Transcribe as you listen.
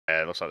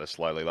Yeah, it looks like they're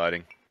slowly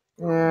loading.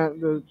 Yeah,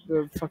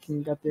 the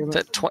fucking goddamn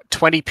it.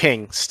 20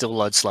 ping still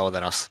loads slower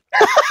than us.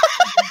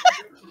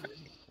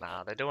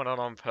 Nah, they're doing it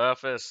on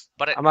purpose.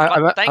 But I'm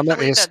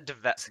thankfully,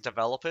 the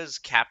developers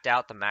capped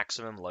out the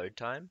maximum load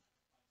time.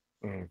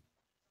 Mm.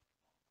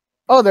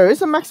 Oh, there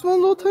is a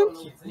maximum load time?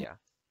 Yeah.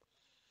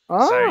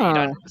 Ah. So you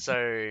don't.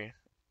 So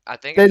I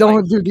think They it's don't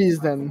like, do these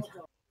then.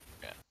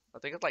 yeah, I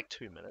think it's like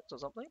 2 minutes or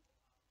something.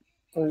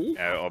 Oh.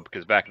 Yeah,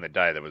 because back in the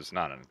day there was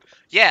none.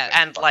 Yeah,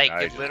 and like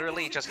ages. it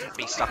literally just can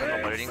be stuck in the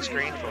loading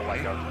screen for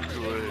like a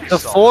good. The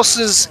solid-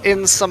 forces in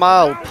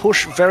Samal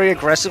push very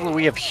aggressively.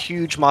 We have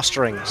huge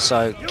mustering,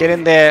 so get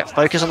in there,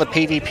 focus on the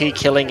PvP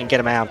killing, and get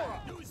them out.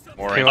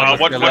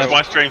 Watch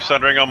my stream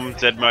stuttering. I'm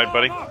dead mode,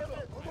 buddy.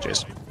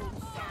 Cheers.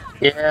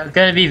 Yeah, I'm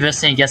gonna be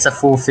visiting against a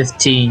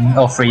 415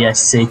 or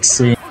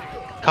 3S6.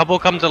 Couple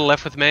come to the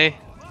left with me.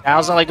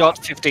 Ours only got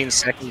 15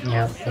 seconds.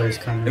 Yeah, those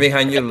coming.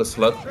 Behind you,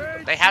 Slug.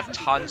 They have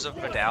tons of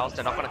medals.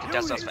 They're not going to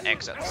contest us for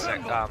exits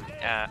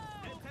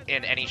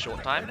in any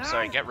short time.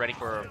 So get ready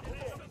for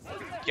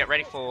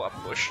a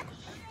push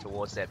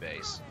towards their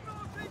base.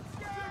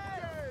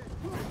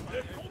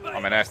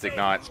 Monastic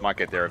Knights might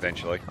get there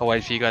eventually. I'll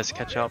wait for you guys to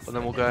catch up and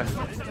then we'll go.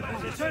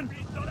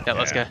 Yeah,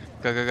 let's go.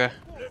 Go.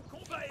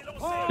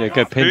 Yeah,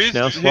 go pinch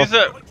now. Who's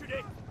that?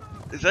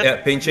 Is that?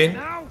 Yeah, pinch in.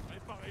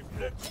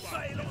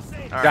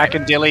 Jack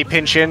and Dilly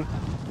pinch in.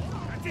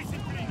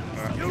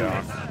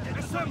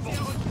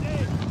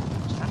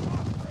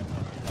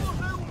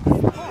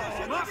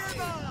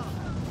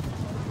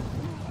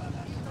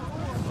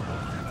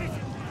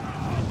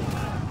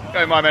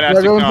 Go my Monastic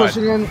Everyone Knights.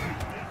 pushing in.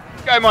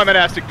 Go my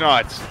Monastic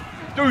Knights.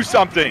 Do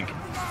something.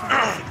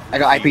 I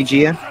got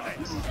IPG in.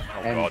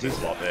 Oh god, there's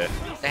a lot there.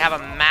 They have a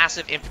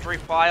massive infantry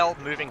file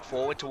moving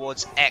forward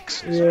towards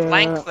X. Yeah.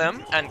 Flank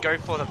them and go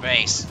for the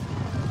base.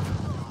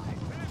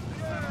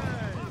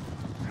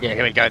 Yeah,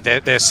 here we go.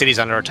 Their city's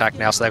under attack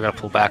now, so they've got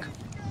to pull back.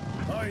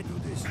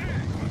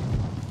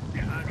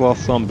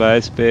 Whilst on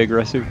base, be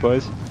aggressive,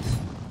 boys.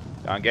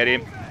 Don't get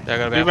him. They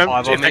got about Remember,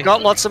 5 on if they me.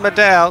 got lots of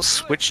medals,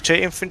 switch to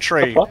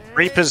infantry.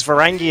 Reapers,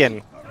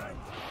 Varangian.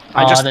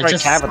 I just throw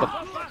cav at them.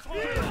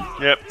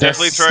 Yep,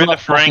 definitely throw the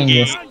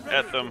Ferengi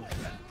at them.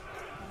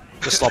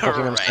 Just stop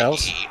blocking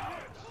themselves.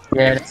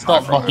 Yeah,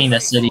 stop blocking the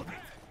city.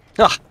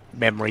 Ah,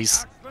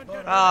 memories.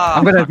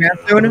 I'm gonna advance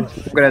doing it.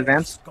 I'm gonna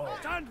advance.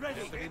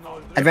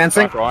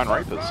 Advancing. Ryan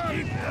Reapers.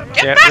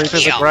 Get Yeah, back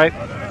Reapers here! are great.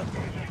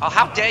 Oh,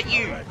 how dare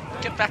you!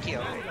 Get back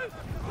here!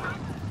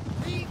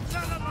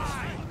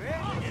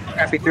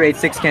 Happy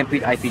 386 can't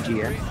beat IPG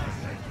here.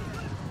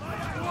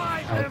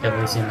 Okay,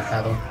 losing the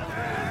battle.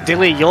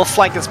 Dilly, your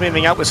flank that's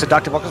moving up with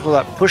seductive octopus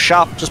will push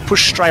up, just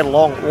push straight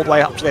along all the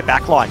way up to their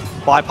back line.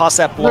 Bypass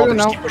that blob and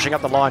just keep pushing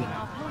up the line.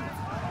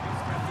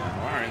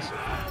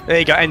 There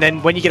you go, and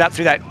then when you get up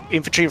through that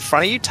infantry in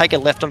front of you, take a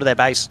left onto their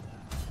base.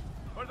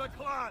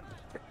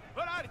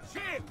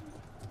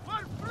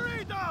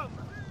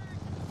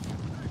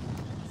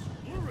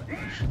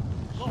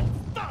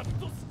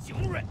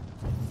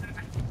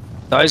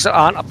 Those that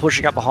aren't are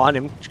pushing up behind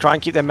him. Try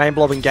and keep their main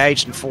blob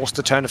engaged and forced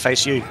to turn to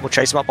face you, or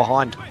chase them up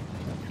behind.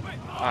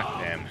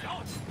 Fuck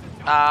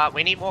them.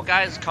 We need more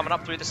guys coming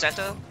up through the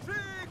center.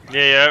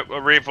 Yeah.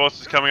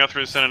 Reinforcements coming up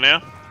through the center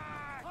now.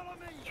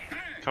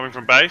 Coming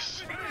from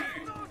base.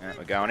 Yeah,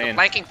 we're going The in.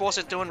 flanking force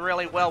is doing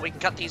really well. We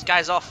can cut these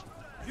guys off.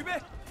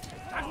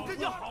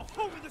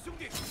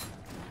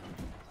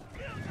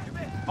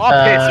 Oh,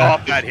 piss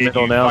off that hit,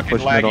 middle you now, fucking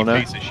push middle laggy now.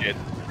 piece of shit.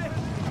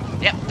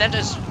 Yep, that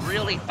is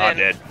really I'm thin.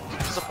 dead.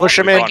 Support Push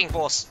the 'em in. flanking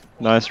force.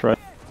 Nice, right?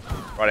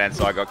 Right hand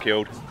side got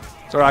killed.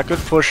 It's alright, good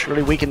push,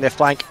 really weakened their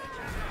flank.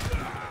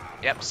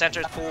 Yep,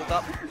 center's pulled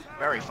up.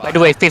 Very fast. By the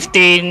way,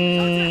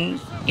 15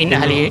 in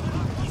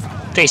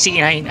tracing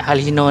in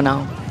Halino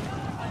now.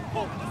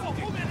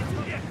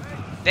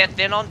 They're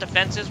thin on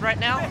defenses right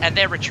now, and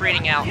they're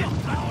retreating out.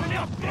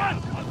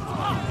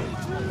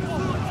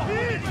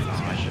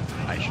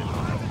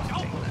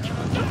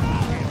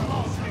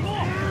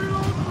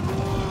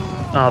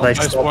 Oh, they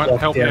Nice point,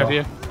 help me out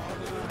here.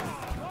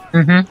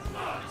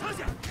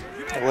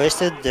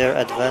 Wasted their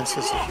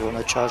advances. If you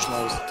wanna charge,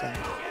 now is the time.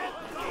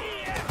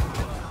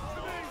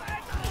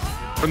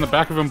 From the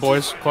back of them,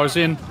 boys. Close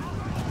in.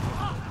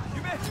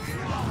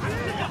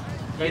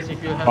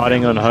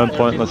 Fighting on home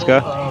point, let's go.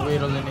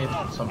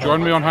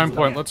 Join me on home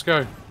point, let's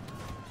go.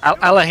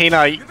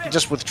 Alahino, you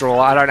just withdraw.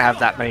 I don't have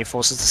that many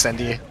forces to send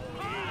to you.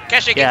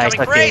 Keshic Yeah,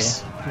 incoming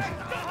brace!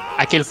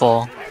 I kill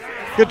 4.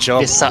 Good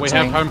job. We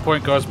have home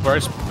point, guys.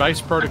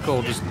 Base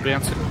protocol, just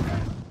bounce it.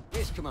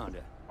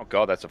 Oh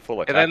god, that's a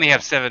full attack. They only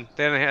have 7.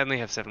 They only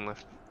have 7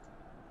 left.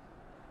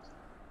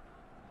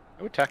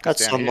 Who attacked Got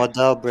us down some here?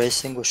 model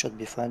bracing, we should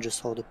be fine, just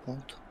hold the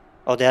point.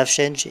 Oh, they have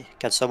Shenji.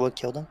 Can someone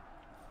kill them?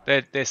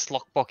 They're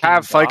slock blocking.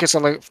 Have focus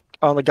on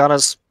the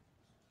gunners.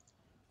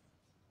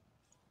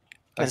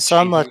 Can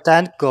some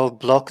tank go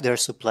block their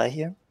supply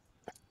here?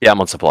 Yeah, I'm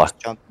on supply.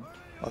 Jump.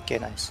 Okay,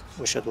 nice.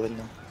 We should win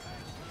now.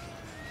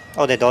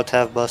 Oh, they don't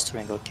have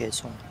bustering. Okay,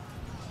 so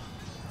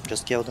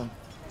just kill them.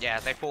 Yeah,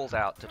 they pulled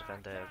out to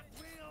defend their...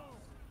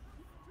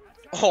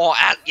 Oh,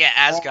 yeah,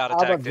 Asgard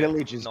Other attacked it.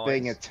 village is Nice.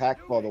 being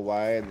attacked, by the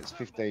way, and it's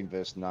 15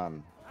 versus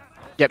none.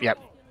 Yep.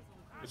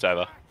 It's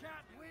over.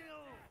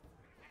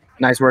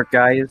 Nice work,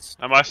 guys.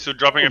 Am I still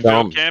dropping a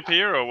field camp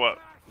here or what?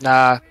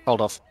 Nah,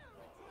 hold off.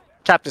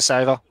 Cap this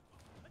over.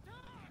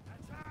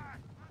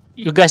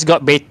 You guys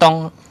got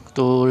Beitong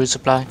to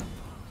resupply.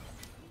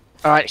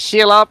 Alright,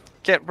 heal up,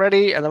 get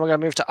ready, and then we're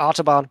gonna move to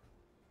Artaban.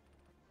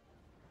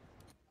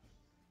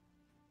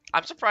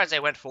 I'm surprised they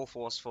went full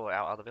force for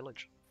our other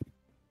village.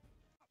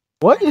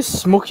 What is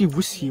smoky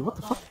whiskey? What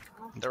the fuck?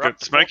 They're up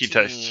Good smoky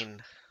 14. taste.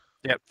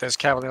 Yep, there's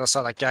cav on the other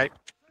side of that gate.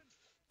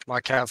 My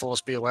cav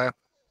force, be aware.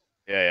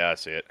 Yeah, I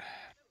see it.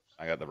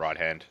 I got the right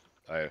hand.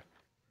 So,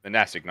 the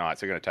Nastic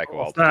Knights are going to take a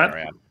while to that? turn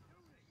around.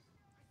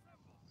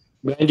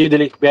 Behind you,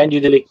 Dilly. Behind you,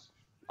 Dilly.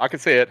 I can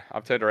see it.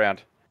 I've turned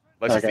around.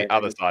 Unless it's Okay. the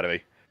other side of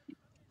me.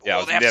 Yeah, I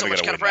was they have never so going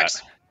much to win cataphracts.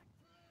 that.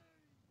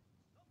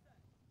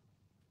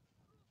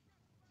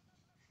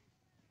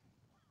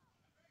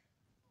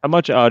 How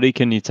much RD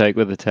can you take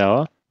with the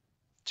tower?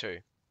 2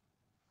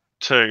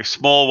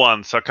 Small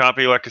ones. So it can't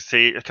be like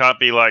it can't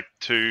be like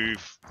 2.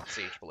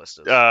 siege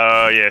ballistas.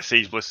 Yeah,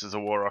 siege blisters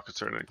or war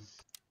rockets or anything.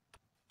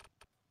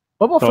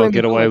 What about So I'll Flaming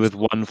get away Bullets?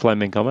 with one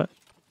flaming comet.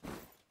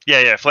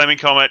 Yeah. Flaming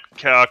Comet,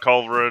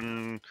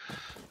 Culverin,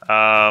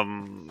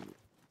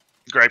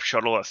 Grape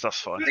Shot, all that stuff's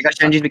fine. I got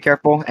changes, be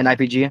careful, and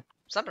IPG.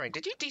 Sundering,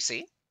 did you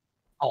DC?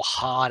 Oh,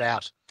 hard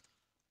out.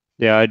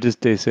 Yeah, I just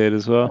DC'd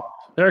as well.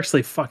 They're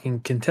actually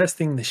fucking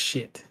contesting the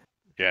shit.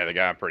 Yeah, they're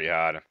going pretty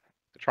hard. They're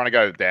trying to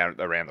go down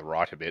around the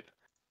right a bit.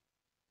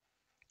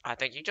 I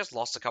think you just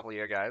lost a couple of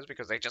your guys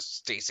because they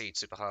just DC'd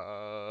super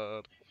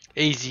hard.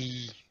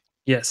 Easy.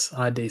 Yes,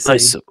 I DC.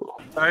 Nice.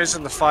 Those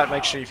in the fight,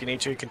 make sure if you need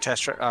to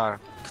consolidate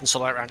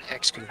around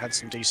X, because you had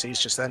some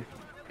DCs just then.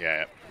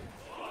 Yeah.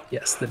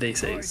 Yes, the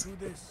DCs.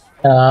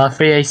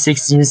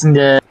 386 using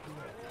the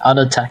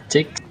other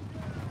tactic.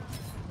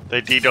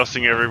 They're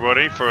DDoSing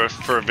everybody for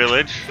a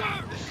village.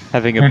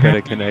 Having a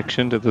better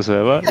connection to the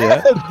server.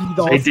 Yeah.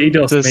 They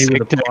DDoS It's a me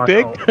with sick a black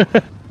hole.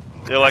 tactic.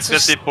 They're like,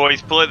 that's it,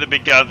 boys. Pull out the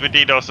big guns. We're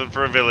DDoSing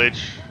for a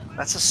village.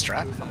 That's a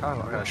strat. I'm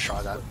gonna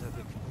try that.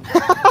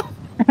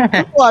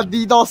 What,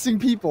 DDoSing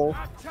people?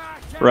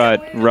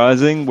 Right,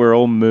 Rising, we're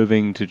all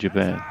moving to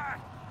Japan.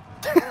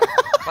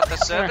 But the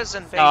servers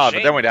in Beijing. Oh,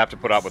 but then we'd have to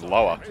put up with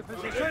lower.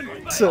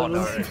 So,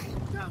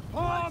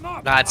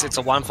 Nah, it's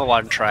a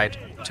 1-for-1 trade.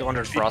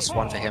 200 for us,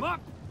 1 for him.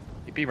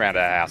 He'd be around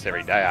our house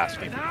every day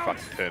asking if we could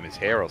fucking perm his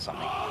hair or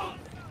something.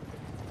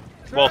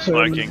 While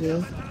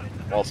smoking.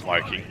 While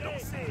smoking.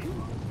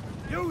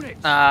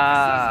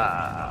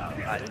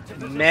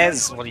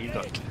 Mez, what do you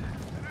got?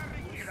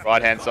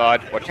 Right hand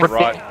side, watch your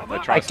right. They're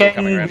I trying to start can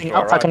coming around to bring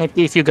our up right.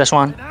 Falconetti if you guys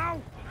want.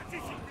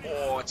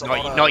 Oh, it's a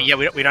Not yet,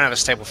 we don't have a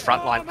stable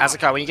front line.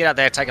 Azzakye, when you get out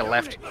there, take a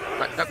left.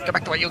 No, go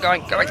back to where you're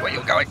going. Go back to where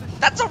you're going.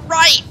 That's a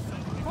right!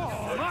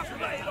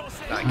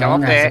 No, go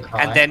up there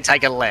and then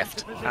take a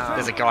left.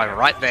 There's a guy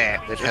right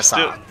there with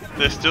Hussar.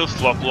 They're still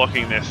slot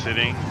blocking their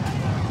city.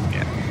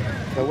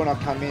 So when I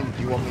come in,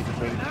 do you want me to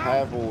bring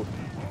cav or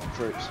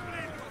troops?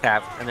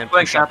 Cav, and then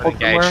push up and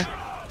engage.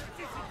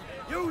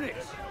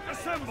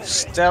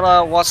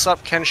 Stella, what's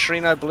up?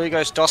 Kenshrino, Blue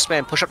Ghost,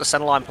 Dossman, push up the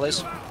center line,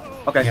 please.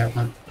 Okay. Yeah,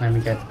 let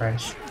me get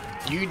fresh.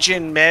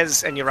 Eugen,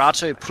 Mez, and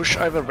Uratu push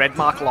over red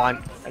mark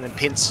line and then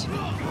pinch.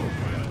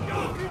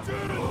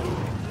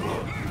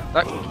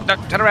 No,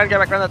 turn around and go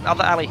back around the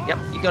other alley. Yep,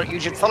 you got it,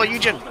 Eugen. Follow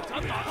Eugen.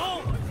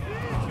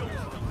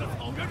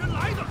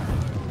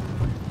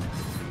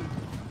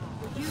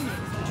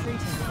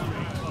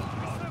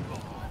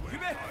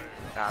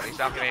 These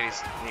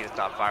Falconettis need to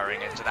start firing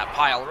into that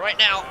pile right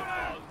now.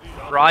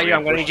 Ryu,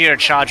 I'm going to need you to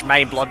charge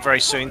main blood very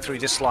soon through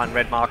this line,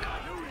 red mark.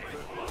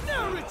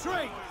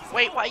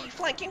 Wait, why are you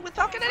flanking with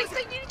Falconettis?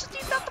 They need to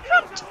use out the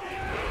front.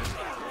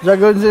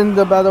 Dragon's in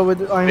the battle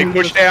with Iron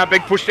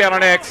Big push down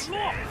on X.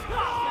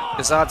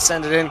 Hazard,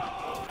 send it in.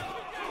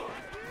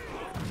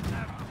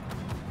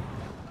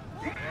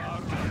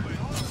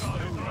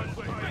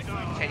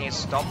 Can you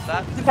stop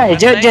that?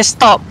 Okay, just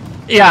stop.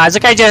 Yeah,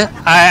 Azzakye,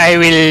 I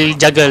will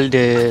juggle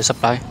the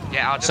supply.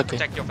 Yeah, I'll just It's okay.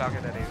 protect your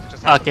Falconettis.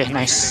 Just have Okay, them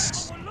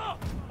nice.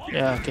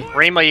 Yeah, okay.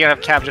 Rima, you're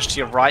going to have Cav just to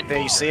your right there,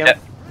 you see him?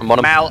 I'm on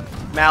him.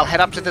 Mal, head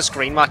up to this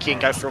green mark here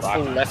and go for a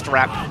full left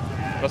wrap.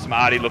 Got some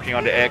Artie looking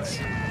onto X.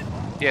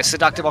 Yeah,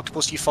 Seductive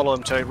Octopus, you follow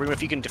him too. Rima,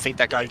 if you can defeat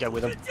that guy, go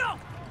with him.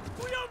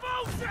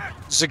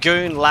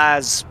 Zagoon,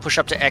 Laz, push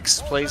up to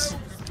X, please.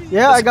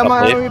 Yeah, I got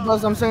my enemy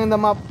buzz. I'm sending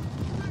them up.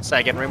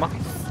 Say again, Rima.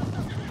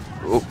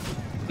 Ooh.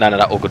 No,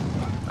 all good.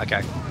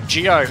 Okay.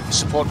 Geo,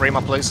 support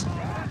Rima, please.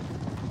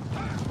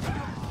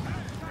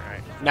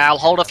 Mal,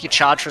 hold off your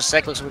charge for a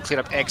sec. Looks like we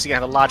cleared up X. You're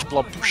going to have a large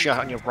blob pusher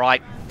on your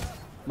right.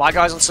 My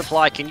guy's on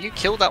supply. Can you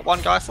kill that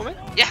one guy for me?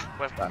 Yeah.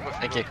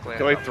 Thank you.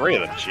 Kill three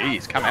of them.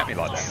 Jeez, come at me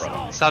like that,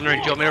 brother. Sundering,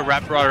 do you want me to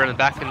wrap right around the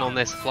back and on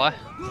their supply?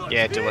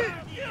 Yeah, do it.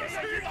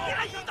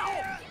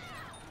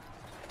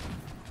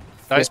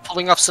 Those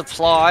pulling off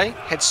supply,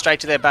 head straight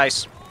to their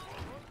base.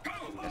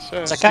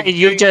 Azzakye,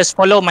 you just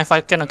follow my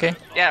Falcon, okay?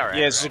 Yeah, alright.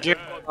 Yeah, Zagoon,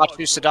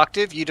 R2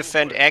 Seductive. You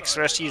defend X.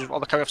 The rest of you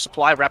on the coming off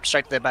supply, wrap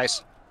straight to their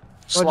base.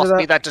 Sloth,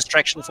 be that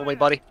distraction for me,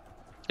 buddy.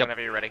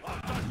 Whenever you're ready.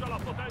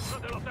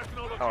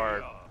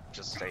 Or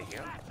just stay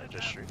here and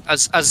just shoot.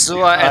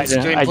 Azure and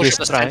Zagoon push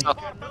the center.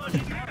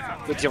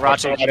 With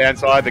Yurati. Right hand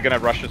side, they're going to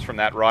rush us from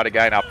that right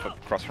again up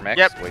across from X.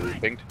 Yep. We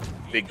pinged.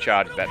 Big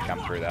charge that come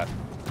through that.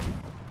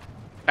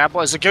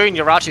 Boy, Zagoon,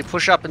 Yurati,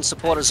 push up and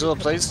support Azure,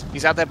 please.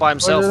 He's out there by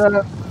himself.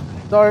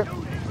 Sorry.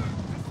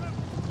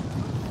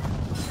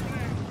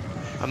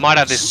 I might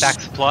have this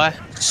stack supply.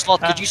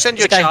 Sloth, could you send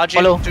your Azzakye, charge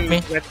in follow to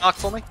me. Red Mark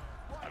for me?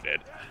 I'm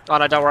dead. Oh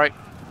no, don't worry.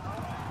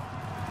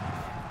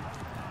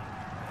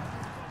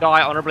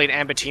 Die honorably in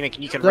Ambertina,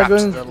 you can wrap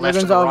to the left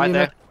or the right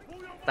there.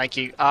 Thank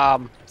you.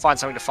 Find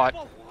something to fight.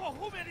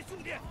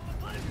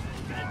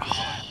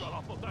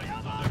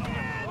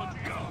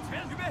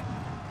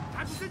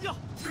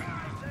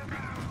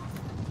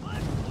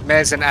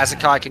 Mez and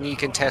Azzakye, can you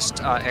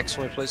contest X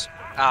for me, please?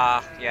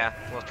 Yeah,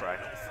 we'll try.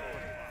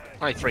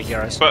 Only 3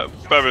 heroes. But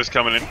Bobo's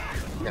coming in.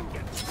 Yep.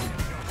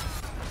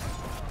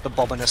 The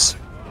Bobinus.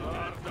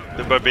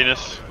 The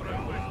Bobinus.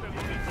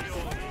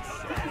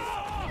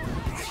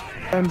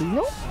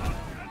 Bambino?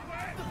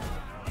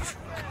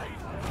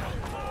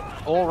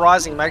 All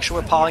rising, make sure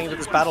we're piling into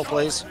this battle,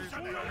 please.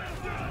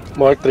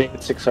 More 3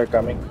 and 6 are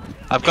coming.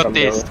 I've got From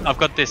this. the- I've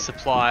got this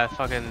supply.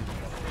 Fucking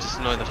just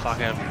annoy the fuck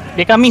out of me.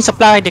 They come in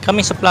supply. They come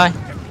in supply.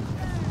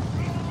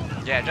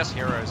 Yeah, just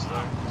heroes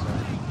though.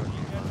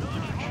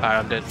 Alright,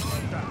 I'm dead.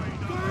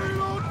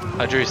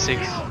 I drew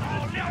 6.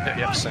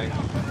 Yep, same.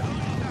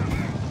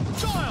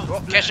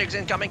 Oh, Keshik's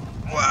incoming.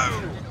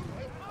 Whoa!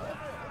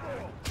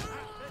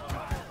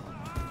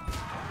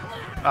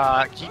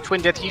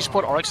 Twin Death, can you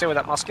support Oryx there with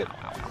that musket?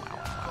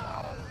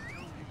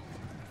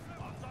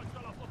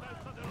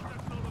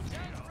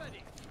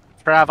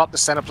 Trav up the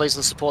center, please,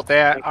 and support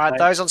there. Alright,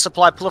 those on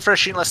supply, pull a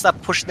fresh in, let's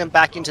start pushing them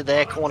back into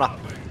their corner.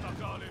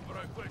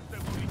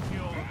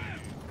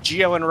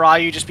 Geo and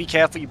Ryu, just be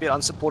careful, you're a bit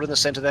unsupported in the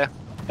center there.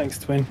 Thanks,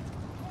 Twin.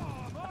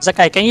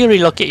 Azzakye, can you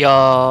relocate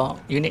your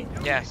unit?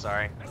 Yeah,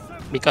 sorry.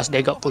 Because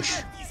they got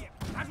pushed.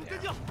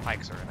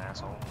 Pikes are an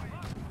asshole.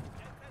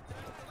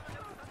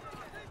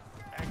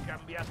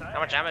 How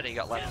much ammo do you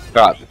got left?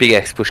 Right, big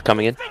X push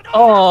coming in.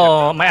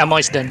 Oh, my ammo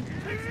is done.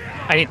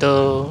 I need to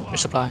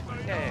resupply.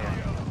 Yeah.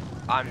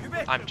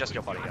 I'm just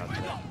your bodyguard.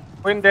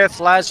 Twin Death,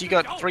 Laz, you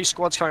got 3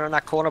 squads coming on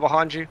that corner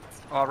behind you.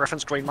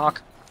 Reference green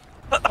mark.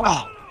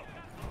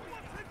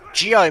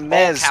 Geo,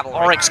 Mez, cavalry.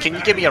 Oryx, can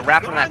you give me a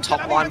wrap on that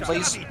top line,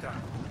 please?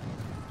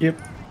 Yep.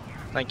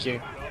 Thank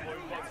you.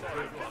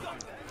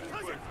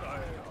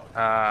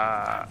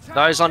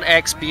 Those on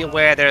X, be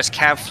aware there's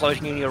Cav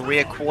floating in your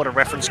rear quarter,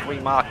 reference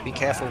green mark, be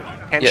careful.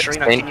 Ken, Yep,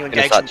 Sharino, Spain, can you gonna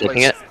engage start them,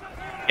 checking please? it.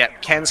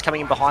 Yep, Ken's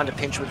coming in behind to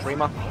pinch with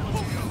Rima.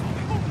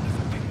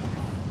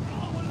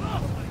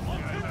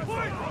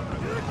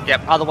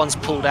 Yep, other one's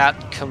pulled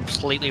out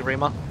completely,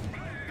 Rima.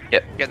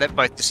 Yep. Yeah, they're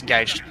both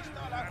disengaged.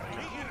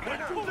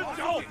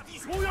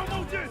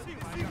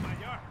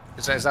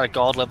 Is that a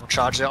god level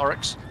charge there,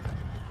 Oryx?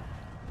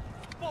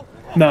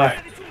 No.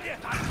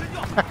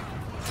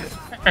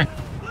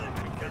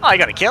 Oh, you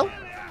got a kill?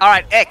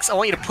 Alright, X, I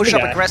want you to push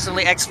up Yeah.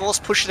 aggressively. X-Force,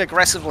 push it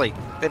aggressively.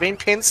 They've been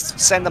pinched,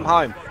 send them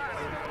home.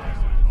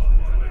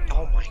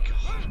 Oh my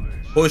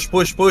god. Push,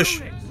 push,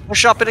 push.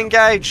 Push up and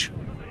engage.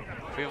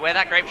 Where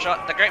that grape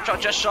shot? The grape shot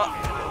just shot.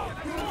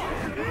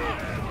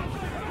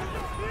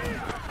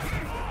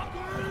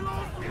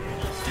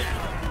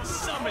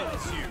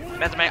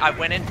 Mezame, I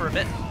went in for a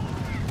bit.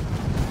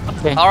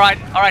 Okay. Alright,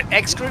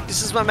 X group,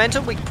 this is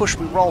momentum. We push,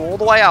 we roll all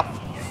the way up.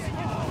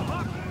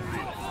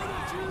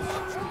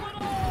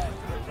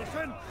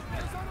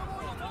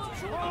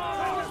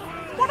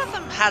 One of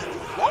them has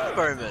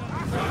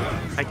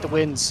longbowman. Take the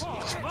wins.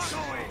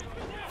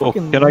 Well,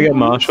 can I get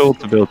Marshall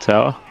to build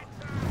tower?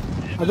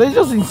 Are they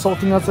just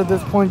insulting us at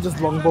this point, just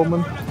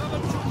longbowmen?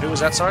 Who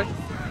was that, sorry?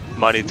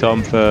 Mighty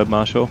Tom for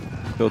Marshall,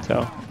 build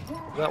tower.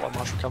 That one,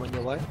 Marshall, coming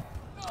your way.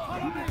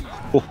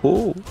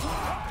 Oh,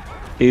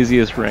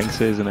 easiest rank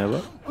season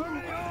ever.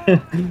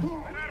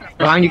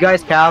 Behind you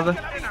guys, Cav.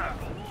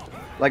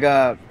 Like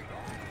a...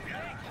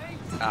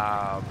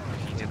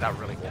 He did that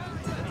really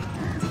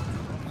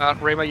well.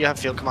 Rima, you have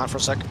field command for a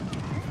sec.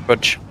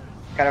 Rog.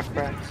 Kind of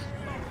friends.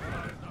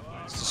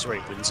 This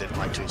already wins it in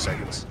like 2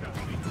 seconds.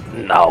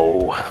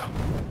 No.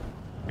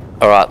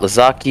 Alright,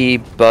 Azzakye,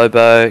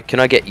 Bobo, can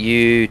I get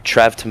you,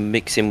 Trav, to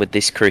mix in with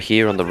this crew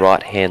here on the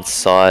right hand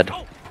side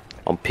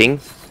on ping?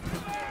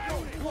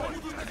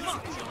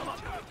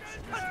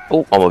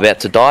 Oh, I'm about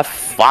to die.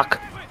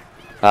 Fuck.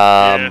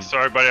 Yeah,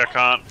 sorry buddy, I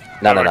can't.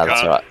 No, Sorry, that's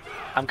can't. alright.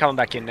 I'm coming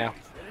back in now.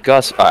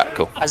 Guys, alright,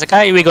 cool.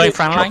 Azzakye, we going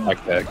front line?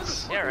 Yeah,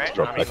 right.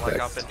 I mean, like,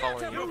 I've been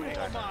following you.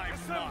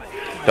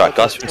 Alright,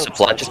 guys from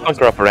supply, just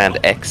bunker up around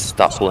X,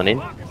 start pulling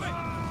in.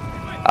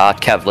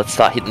 Cav, let's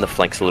start hitting the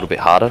flanks a little bit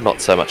harder, not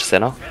so much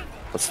center.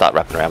 Let's start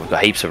wrapping around. We've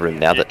got heaps of room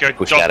now that Go,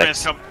 push out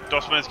X.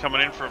 Dosman's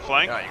coming in for a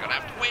flank. Oh, you're gonna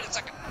have to wait a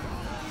second.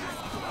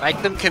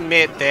 Make them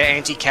commit their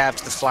anti-cav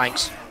to the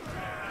flanks.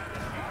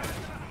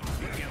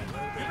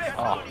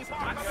 Oh.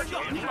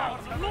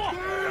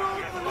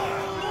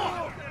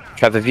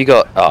 Trav, have you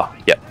got... Oh,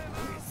 yep.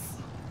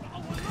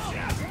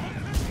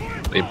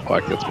 need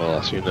Pike, that's my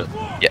last unit.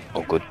 Yeah,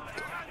 all good.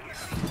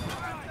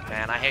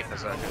 Man, I hate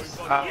berserkers.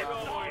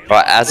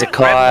 Right,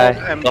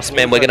 Azzakye, Lost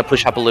Man, we're going to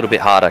push up a little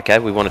bit harder, okay?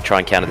 We want to try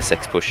and counter this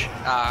X push.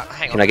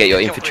 Hang on. Can I get your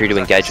infantry to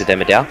engage with their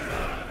Medal?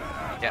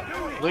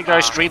 Yeah. Blue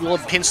Ghost, Street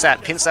Lord, pinch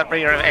that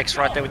rear of X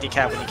right there with your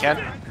cab when you can.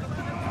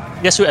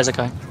 Yes, with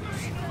Azzakye.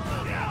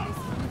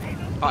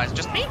 Oh, it's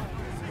just me?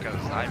 Because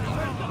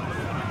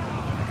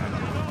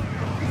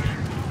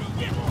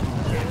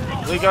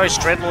Blue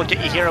Ghost, Dreadlord, get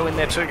your hero in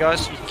there too,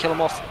 guys. You can kill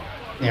him off.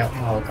 Yeah,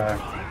 I'll go.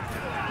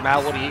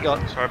 Mal, what do you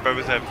got? Sorry,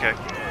 Boba's AFK.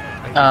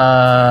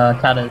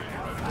 Cut it.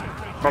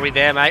 Probably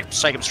there, mate.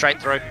 Just take him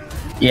straight through.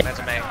 Yeah. That's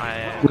mate.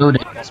 I Will do.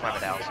 lost my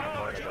medals. I'm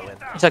going to go in.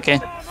 It's okay.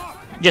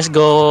 Just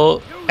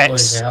go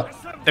X.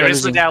 There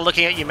is the down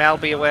looking at you, Mal.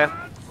 Be aware.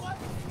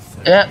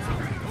 Yeah.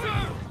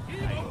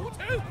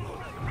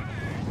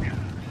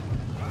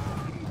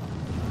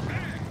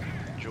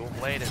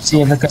 See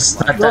if I can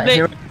start that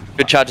hero.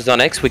 Good charges on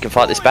X, we can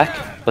fight this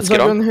back. Let's get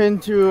on.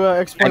 Into,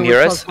 Aim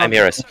heroes, aim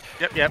heroes.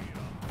 Yep.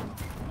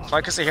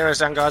 Focus the heroes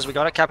down, guys. We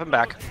got to cap them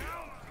back.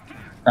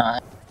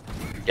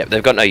 Yep,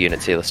 they've got no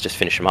units here, let's just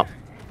finish them up.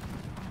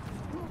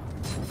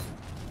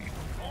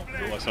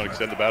 Let's not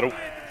extend the battle.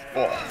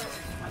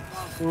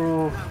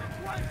 Ooh.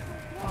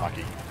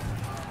 Lucky.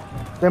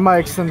 They might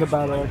extend the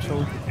battle,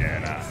 actually.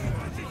 Yeah,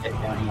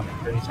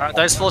 Alright,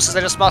 those forces they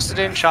just mustered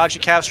in. Charge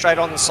your cav straight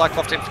on the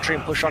Cyclops infantry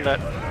and push on it.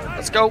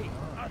 Let's go.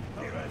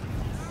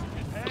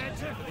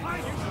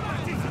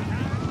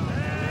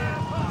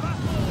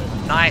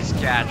 Nice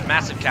catch.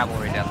 Massive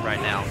cavalry death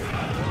right now.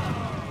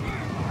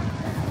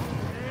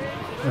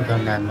 We're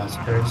going down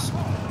musters.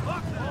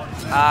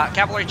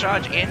 Cavalry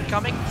charge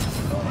incoming.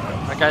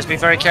 Alright, guys, be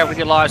very careful with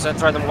your lives. Don't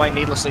throw them away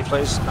needlessly,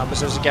 please.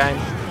 Numbers is a game.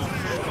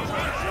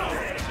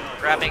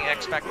 Grabbing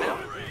X back now.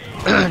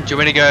 Do you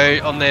want to go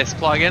on their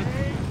supply again?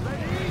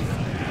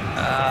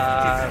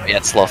 Yeah,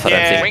 Sloth, I don't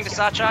think. Wing to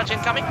start charge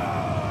incoming.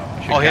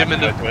 I'll hit him in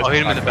the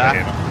back.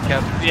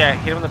 Yeah,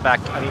 hit him in the back.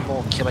 I need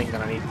more killing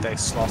than I need the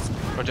sloth.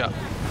 Roger.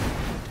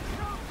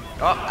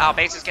 Oh, our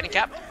base is getting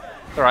capped.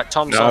 Alright,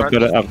 Tom's No, I've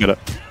got it.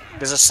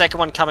 There's a second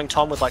one coming,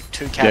 Tom, with like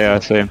 2 cav. Yeah, I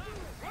see him.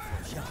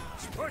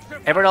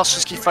 Everyone else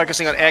just keep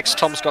focusing on X.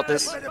 Tom's got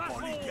this.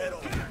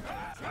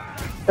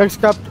 X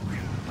capped.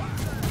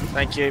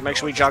 Thank you. Make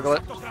sure we juggle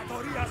it.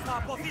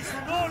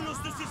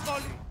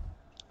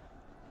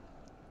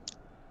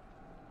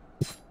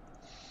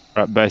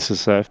 Right, base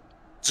is safe.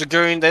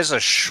 Zagoon, there's a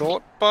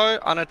short bow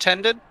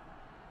unattended.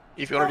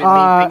 If you want to do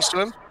mean things to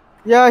him.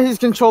 Yeah, he's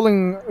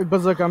controlling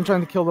Berserker. I'm trying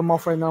to kill them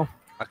off right now.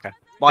 Okay.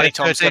 Mighty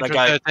Tom's gonna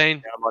go.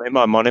 13. Yeah,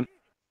 I'm on him.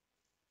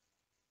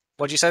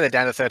 What'd you say? They're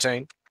down to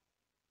 13.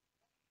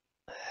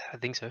 I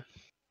think so.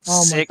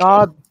 Oh Sick. my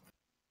god.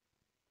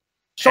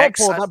 Short X,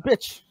 pull, that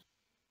bitch.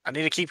 I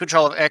need to keep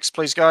control of X,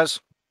 please, guys.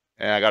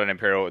 Yeah, I got an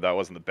Imperial. That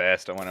wasn't the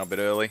best. I went out a bit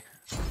early.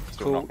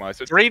 Still Cool. knocked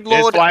most of it.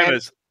 Dreadlord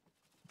There's flamers.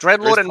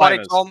 Dreadlord and Mighty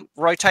Flamers. Tom,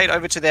 rotate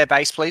over to their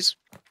base, please.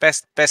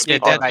 Best Yeah,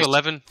 mid down base. to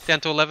 11.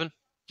 Down to 11.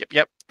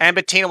 Yep.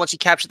 Amber Tina, once you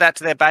capture that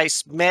to their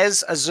base,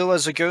 Mez, Azua,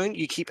 Zagoon,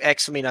 you keep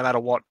X for me no matter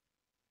what.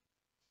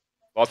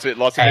 Lots of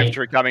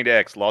infantry coming to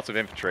X. Lots of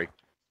infantry.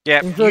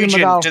 Yeah, Including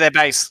Eugen Madal. to their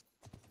base.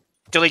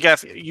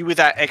 Dillygaff, you with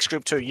that X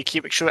group too. You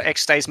keep sure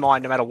X stays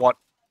mine no matter what.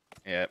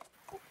 Yeah.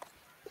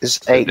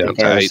 It's 8 Down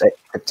to and 8.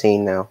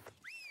 15 now.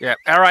 Yeah,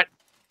 alright.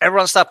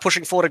 Everyone start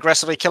pushing forward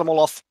aggressively, kill them all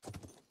off.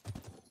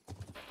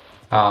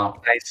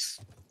 Nice.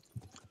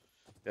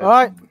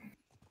 Alright.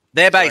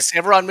 Their base.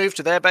 Everyone move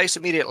to their base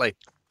immediately.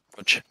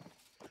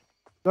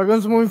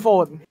 Dragon's moving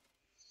forward.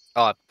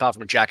 Oh, apart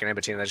from Jack and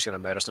Amber Tina, they're just going to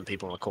murder some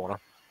people in the corner.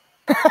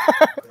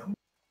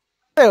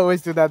 They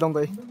always do that, don't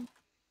they?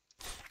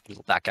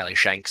 Little back alley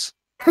shanks.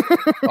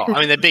 Oh, I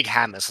mean, they're big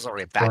hammers. It's not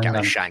really a back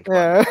alley shank.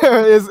 Yeah,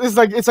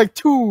 it's like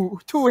too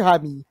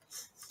hammy.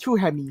 Too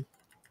hammy.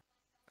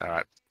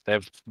 Alright,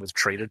 they've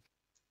retreated.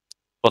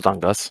 Well done,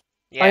 guys.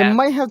 Yeah, I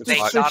might have to they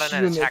switch started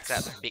an attack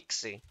units. that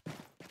Bixie.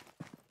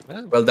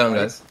 Well done,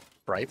 guys.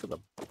 Brave for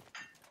them.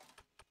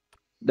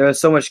 There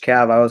was so much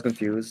cav, I was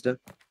confused.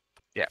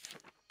 Yeah.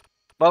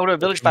 Welcome to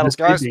Village Battles,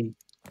 guys.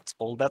 It's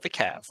all about the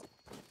cav.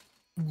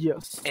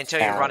 Yes. Until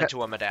you run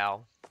into a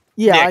Medal.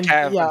 Yeah,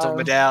 cav yeah. until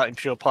Medal and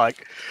Pure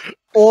Pike.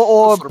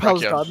 Or Sort of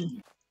backyard.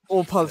 Pelsguard.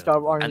 Or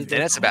Pelsguard army. And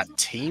then it's about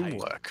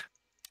teamwork.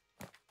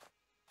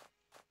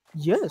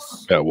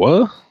 Yes. Yeah,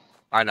 what?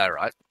 I know,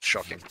 right?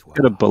 Shocking.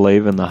 Gotta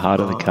believe in the heart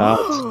of the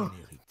cards.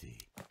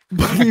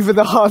 Believe in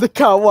the hard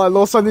card. What? All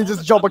of a sudden he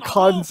just drop a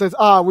card and says,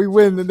 we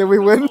win, and then we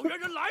win.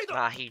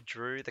 Nah, he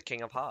drew the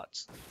King of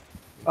Hearts.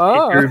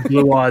 Oh. Drew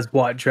Blue Eyes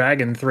White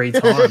Dragon 3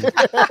 times.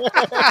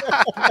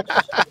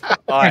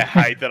 I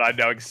hate that I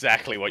know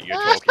exactly what you're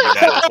talking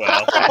about as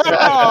well.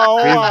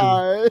 Oh,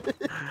 why?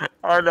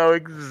 I know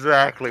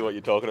exactly what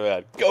you're talking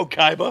about. Go,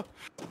 Kaiba!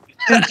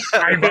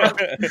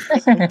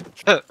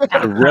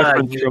 A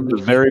reference from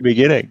the very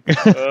beginning.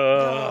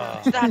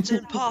 That's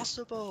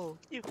impossible.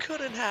 You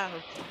couldn't have.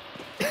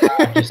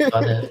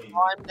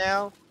 Time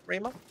now,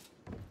 Rima?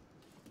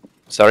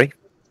 Sorry?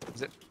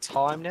 Is it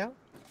time now?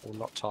 Or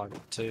not time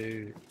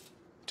to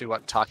do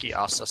what Taki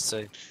asked us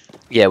to?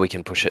 Yeah, we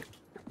can push it.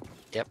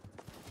 Yep.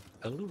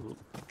 Ooh,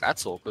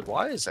 that's awkward.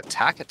 Why is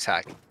attack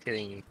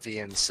hitting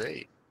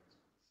VNC?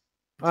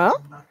 Huh?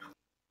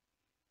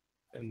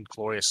 In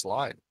Glorious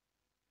Light.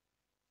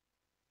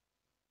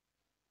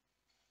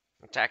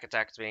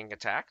 Attack's being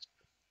attacked?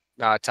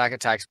 No,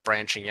 attack's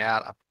branching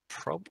out.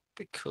 Probably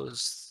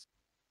because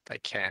they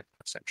can't,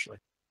 essentially.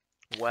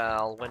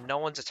 Well, when no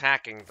one's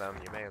attacking them,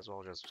 you may as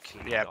well just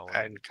keep going.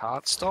 And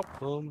can't stop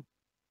them.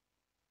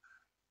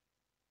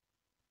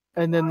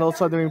 And then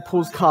also doing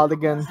pulls card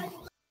again.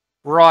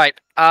 Right.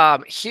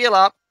 Heal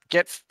up,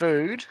 get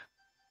food.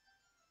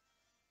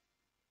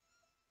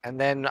 And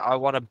then I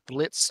want to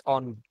blitz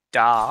on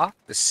Dar,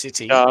 the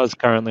city. Dar is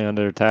currently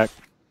under attack.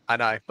 I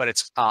know, but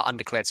it's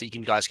undeclared, so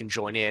guys can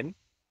join in.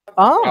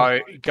 Oh.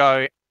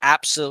 Go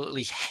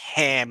absolutely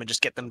ham and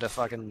just get them to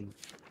fucking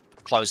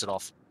close it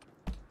off.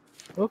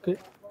 Okay.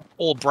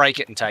 Or break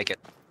it and take it.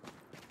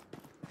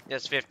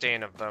 There's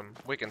 15 of them.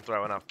 We can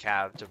throw enough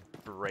cav to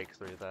break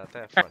through that.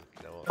 They're fun.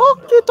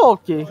 Okie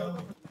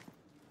dokie.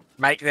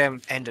 Make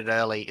them end it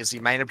early is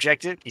your main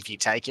objective. If you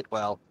take it,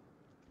 well,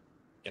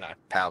 you know,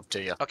 power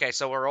to you. Okay,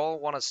 so we're all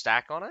want to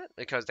stack on it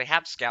because they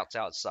have scouts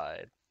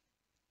outside.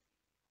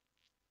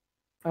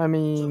 I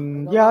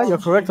mean, yeah, you're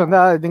correct on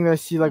that. I think I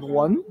see like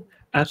one.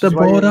 At the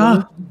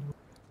border.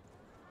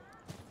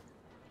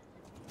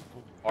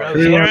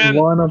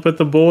 Line up at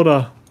the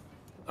border.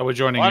 Are we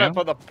joining Line now? up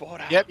on the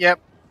border. Yep.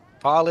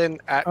 Pile in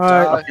at.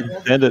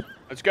 Send it.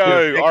 Let's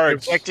go, The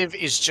Orange. objective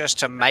is just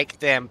to make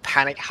them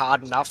panic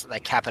hard enough that they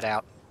cap it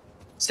out.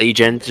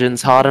 Siege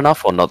engine's hard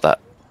enough or not that?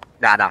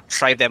 Nah.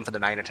 Trade them for the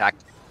main attack.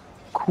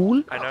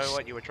 Cool. I know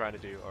what you were trying to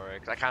do,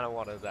 Oryx. I kind of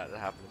wanted that to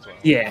happen as well.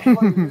 Yeah.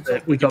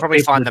 We can probably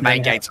find the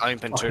main gates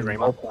open too,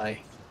 Remo.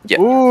 Yep.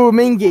 Ooh,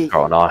 main gate.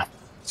 Oh no.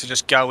 So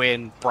just go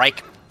in,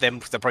 break them.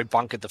 They're probably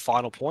bunkered the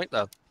final point.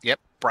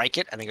 Break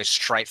it, and then go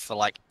straight for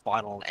like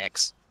final on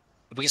X.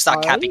 If we can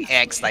start capping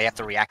X, they have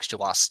to react to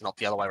us, not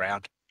the other way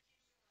around.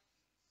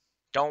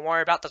 Don't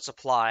worry about the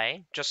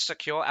supply. Just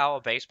secure our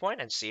base point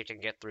and see if you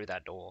can get through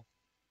that door.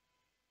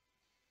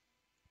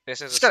 This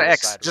is Just go to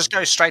X. Just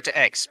go straight to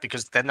X,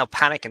 because then they'll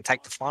panic and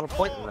take the final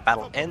point, and the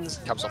battle ends,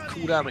 comes off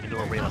cooldown, we can do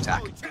a real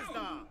attack.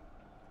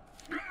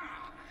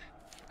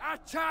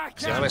 So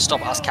the only way to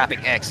stop us capping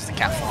X is the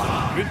cap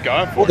final. Good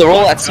going for Well, they're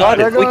all outside.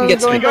 If we can get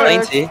some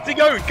planes here.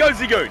 Zigoon, go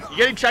Zigoon. You're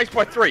getting chased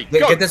by 3.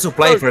 Go. Get the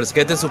supply first.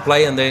 Get the supply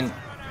and then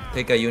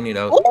take a unit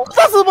out. Oh,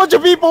 that's a bunch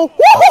of people.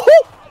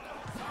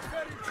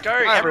 Go,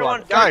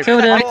 everyone, go.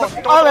 Kill them.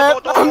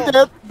 I'm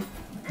dead.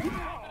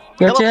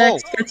 Get to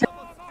X. Get to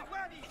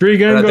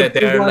Trigun got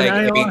They're killed by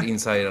like AI. 8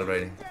 inside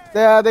already.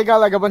 Yeah, they got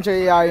like a bunch of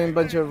AI and a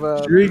bunch of.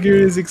 Trigun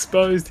is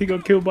exposed. He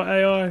got killed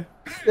by AI.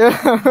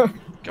 Yeah.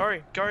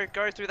 Go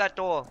through that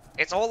door.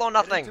 It's all or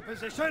nothing.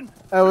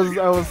 I was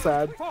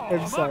sad.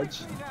 I'm sad.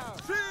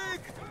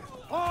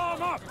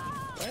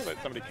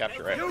 Let somebody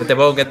capture it. Get the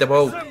bow. Get the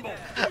bow.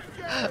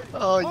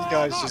 Oh, you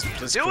guys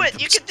just Do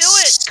it. You can do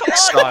it. Come on.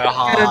 So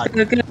hard.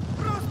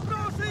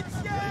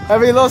 I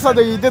mean, last time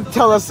you did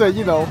tell us that,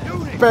 you know,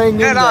 bang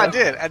Yeah, in no, I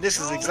there. did, and this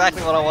is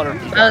exactly what I wanted.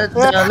 let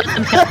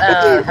them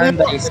get home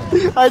base.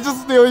 I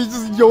just knew you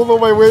just YOLO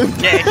my way.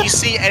 Yeah, if you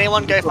see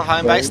anyone go for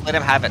home base, let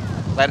him have it.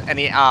 Let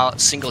any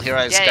single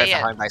heroes go for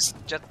home base.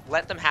 Just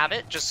let them have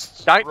it.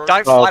 Just Don't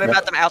fight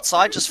about them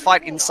outside. Just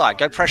fight inside.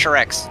 Go pressure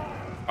X.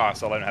 Oh,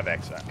 so let them have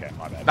X. Okay,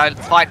 my bad.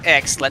 No, fight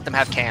X. Let them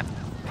have camp.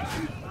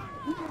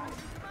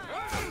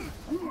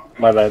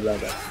 My bad. No,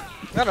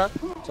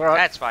 it's alright.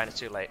 That's fine. It's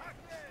too late.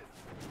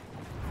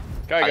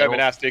 Go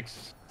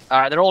monastics.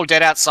 Alright, they're all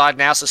dead outside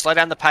now, so slow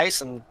down the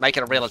pace and make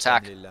it a real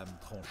attack.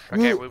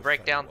 Okay, we'll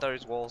break down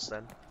those walls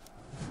then.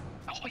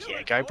 Oh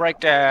yeah, go break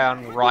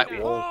down right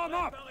wall.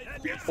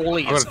 All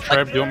I've got a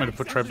trap. Do you want me to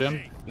put trap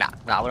down? Nah,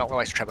 we're not going to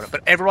waste trap on it.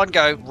 But everyone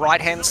go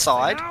right-hand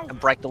side and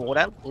break the wall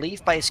down.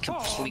 Leave base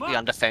completely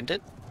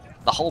undefended.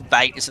 The whole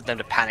bait is for them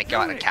to panic, go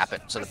out and cap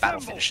it, so the battle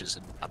finishes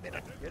in a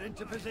minute.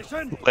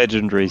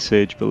 Legendary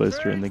siege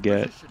ballista in the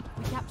gate.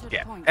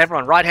 Yeah,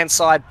 everyone, right-hand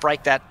side,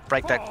 break that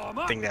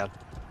thing down.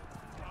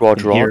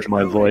 Roger. Hear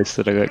my voice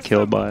that I got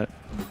killed by it.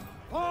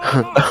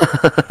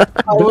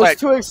 I was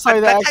too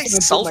excited. That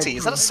tastes salty.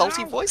 Is that a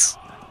salty voice?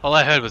 All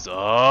I heard was,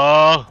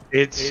 oh.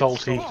 It's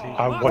salty.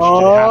 I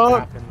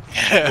watched it happen.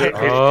 It's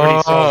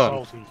pretty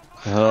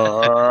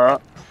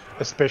salty.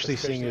 Especially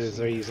seeing as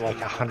he's like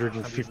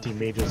 150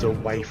 meters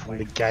away from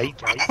the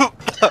gate.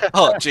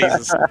 Oh,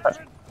 Jesus.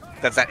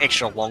 That's that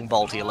extra long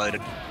bolt he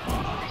loaded.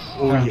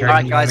 Oh, yeah.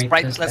 Alright, guys,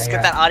 let's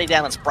get that arty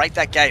down. Let's break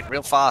that gate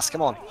real fast.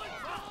 Come on.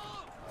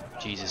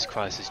 Jesus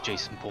Christ, it's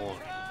Jason Bourne.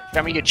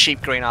 Don't we get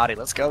cheap green arty?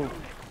 Let's go.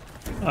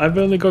 I've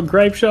only got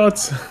grape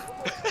shots.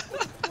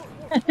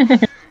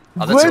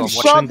 Oh, that's Good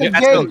shot the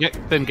gate.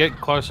 Then get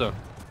closer.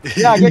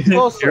 Yeah, get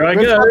closer. Here I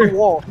Good go. shot the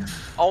wall.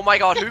 Oh my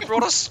god, who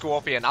brought a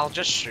scorpion? I'll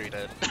just shoot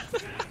it.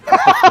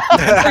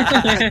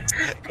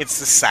 It's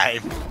the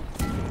same.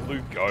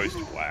 Blue ghost.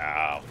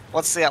 Wow.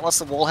 What's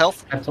the wall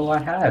health? That's all I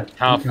had.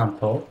 Half. You can't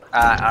talk.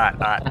 Alright.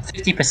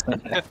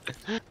 50%.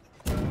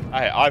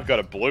 Hey, I've got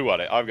a blue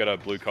one. I've got a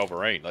blue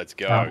Culverine. Let's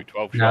go. No.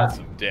 12 No. shots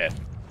of death.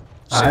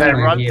 So I then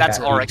don't run, hear that's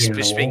that Oryx being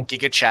just the being wall.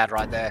 Giga Chad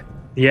right there.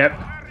 Yep.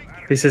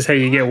 This is how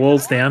you get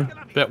walls down.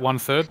 About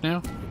 1/3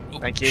 now.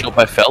 Thank you.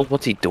 Shortbow fell.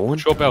 What's he doing?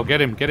 Shortbow,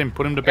 get him,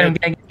 put him to bed.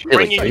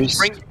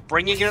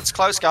 Bring your units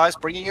close, guys.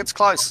 Bring your units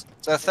close.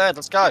 It's our third.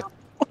 Let's go.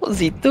 What was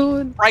he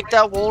doing? Break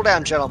that wall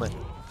down, gentlemen.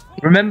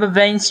 Remember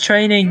Vane's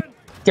training.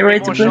 Get ready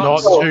to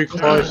Not move. too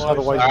close,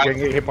 otherwise you're going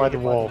to get hit by the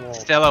wall.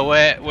 Stella,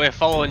 we're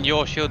following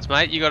your shields,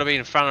 mate. You got to be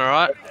in front,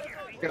 alright?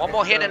 One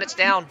more hit and it's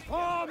down.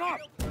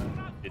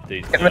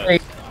 Get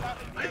ready.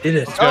 I did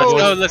it.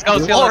 Let's go,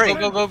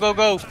 Stella.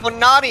 Go. For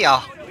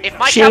Nadia. If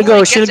my She'll cavalry go,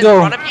 gets she'll in go.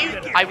 front of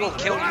you, I will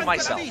kill you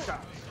myself. You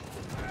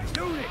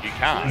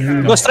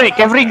can't. Go straight,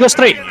 cavalry, go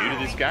straight. New to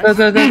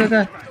this game?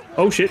 Go.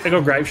 Oh shit, they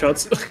got grape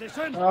shots.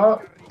 Oh,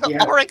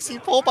 yeah. Oryx, you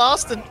poor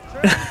bastard.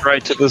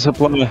 Right to the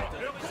supply.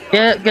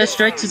 Yeah, go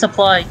straight to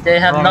supply. They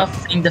have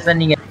nothing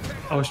defending it.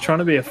 I was trying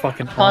to be a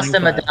fucking Pass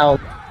them a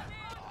down.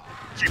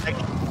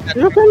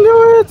 You can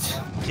do it!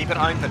 Keep it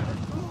open.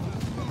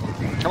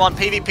 Come on,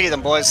 PvP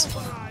them, boys.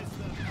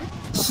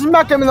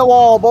 Smack him in the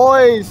wall,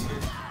 boys!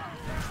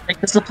 Take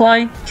the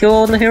supply. Kill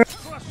all the heroes.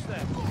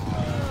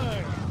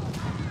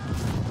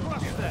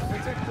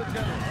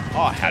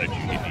 Oh, how did you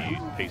get me, you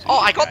piece of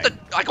Oh, shit,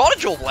 I got a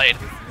dual blade.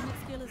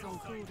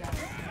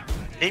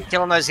 Keep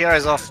killing those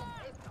heroes off.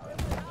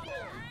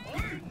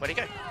 Where'd he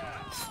go?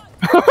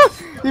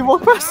 He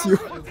walked past you.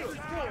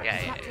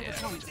 Yeah.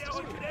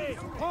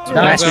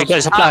 Nice, we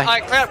got supply.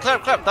 Alright, clear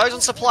up. Those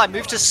on supply,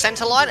 move to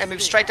center line and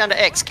move straight down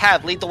to X.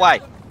 Cav, lead the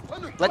way.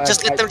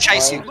 Just let them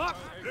chase you.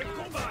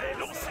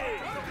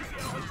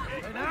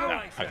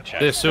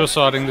 They're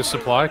suiciding the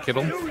supply,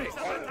 Kittle.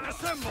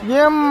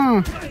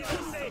 Yum!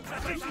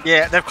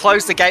 Yeah, they've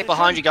closed the gate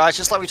behind you guys,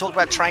 just like we talked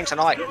about train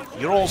tonight.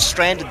 You're all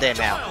stranded there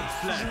now.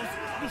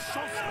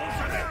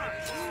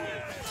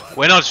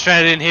 We're not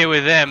stranded in here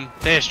with them.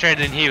 They're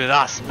stranded in here with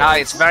us. No,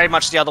 it's very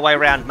much the other way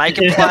around. Make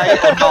a play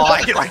or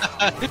not.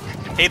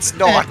 It's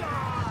not.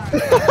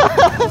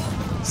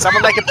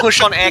 Someone make a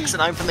push on X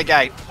and open the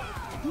gate.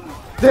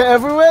 They're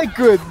everywhere?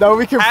 Good. Now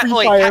we can free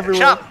fire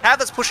everywhere. How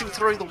that's pushing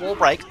through the wall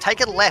break,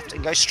 take a left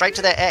and go straight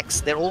to their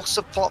X. They're all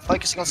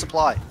focusing on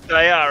supply.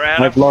 They are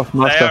out I've lost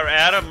muster. They are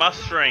out of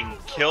mustering.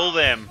 Kill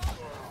them.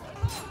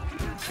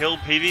 Kill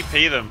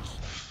PvP them.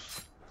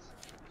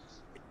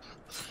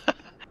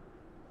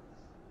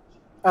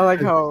 I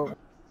like how...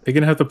 They're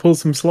gonna have to pull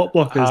some slot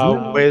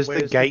blockers. Where's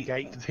the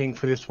gate thing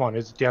for this one?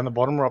 Is it down the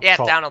bottom or up Yeah,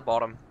 top? down at the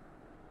bottom.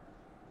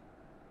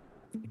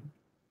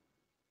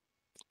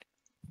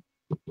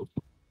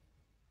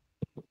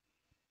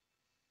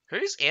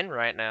 Who's in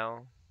right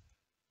now?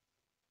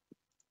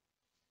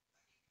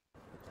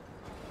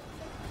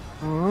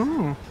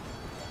 Mm.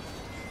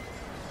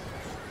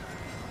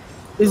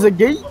 Is the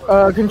gate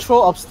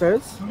control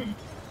upstairs?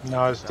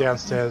 No, it's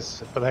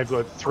downstairs, but they've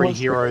got 3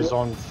 heroes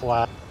on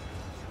flat.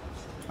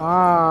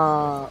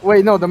 Ah,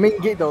 wait, no, the main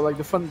gate though, like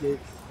the front gate.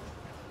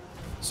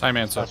 Same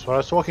answer. That's what I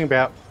was talking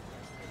about.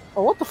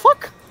 Oh, what the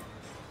fuck?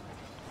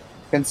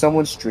 Can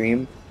someone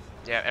stream?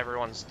 Yeah,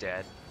 everyone's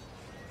dead.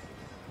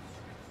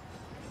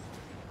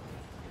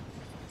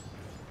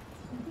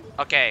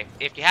 Okay,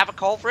 if you have a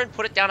culverin,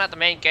 put it down at the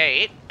main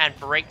gate and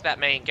break that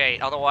main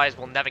gate. Otherwise,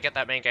 we'll never get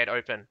that main gate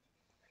open.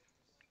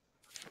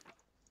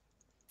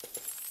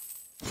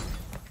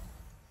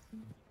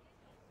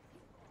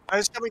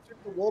 Those coming through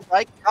the wall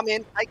break, come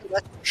in, take a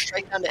left,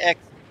 straight down to X.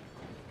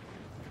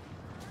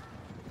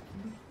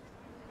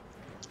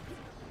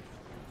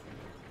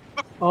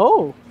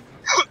 Oh.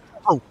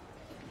 Oh.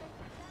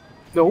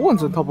 No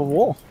one's on top of the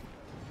wall.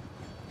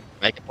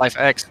 Make a play for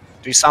X.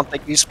 Do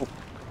something useful.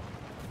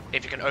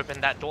 If you can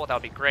open that door, that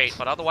would be great.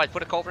 But otherwise,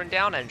 put a culverin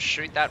down and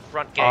shoot that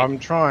front gate. I'm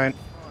trying.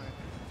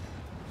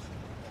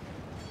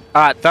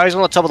 Alright, those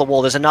on the top of the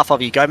wall, there's enough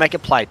of you. Go make a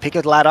play. Pick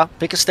a ladder,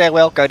 pick a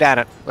stairwell, go down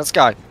it. Let's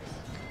go.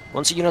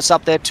 Once the unit's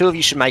up there, 2 of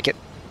you should make it.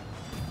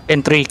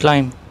 10-3,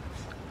 climb.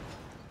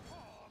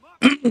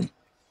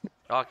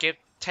 Oh, give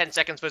 10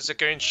 seconds for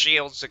Zagoon's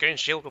shield. Zagoon's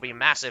shield will be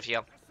massive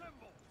here.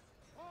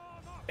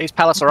 These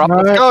pallets are up.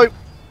 Let's go.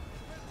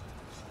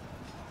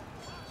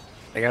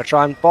 They're gonna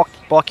try and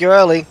block you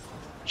early.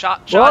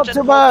 Charge in too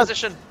full bad.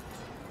 position.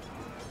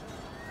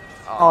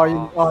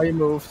 Oh, you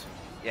moved.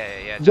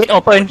 Yeah. Gate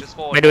open, Just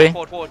forward, by the way.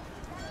 forward.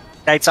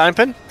 Gates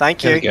open.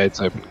 Thank you. Yeah, the gate's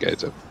open,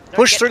 gate's open.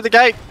 Push through the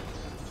gate.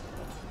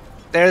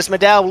 There's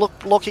Medal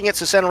looking at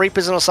Susanna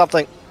Reapers or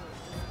something.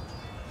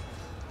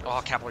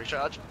 Oh, cavalry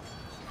charge.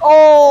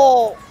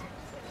 Oh!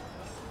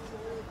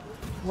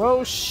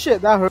 Well,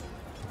 shit, that hurt.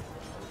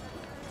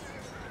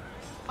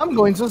 I'm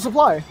going to the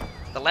supply.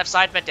 The left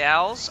side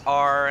medals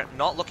are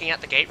not looking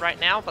at the gate right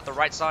now, but the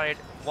right side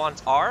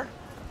ones are.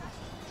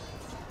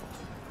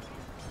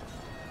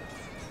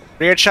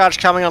 Rear charge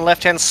coming on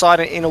left-hand side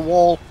in a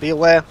wall. Be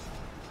aware.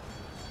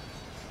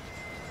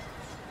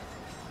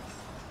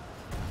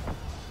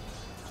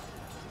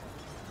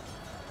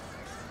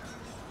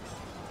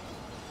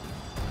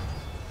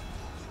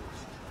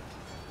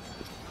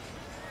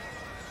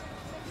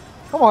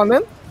 Come on,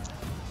 then.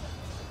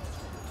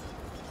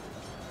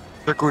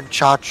 You could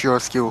charge your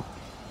skill.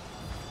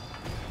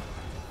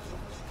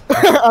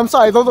 I'm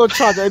sorry, I don't know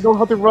charge. I don't know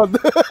how to run.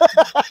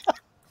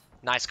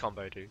 Nice Nice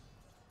combo, dude.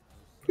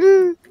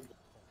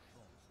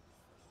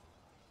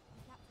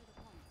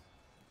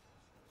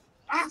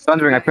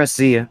 Thundering, I press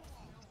Z.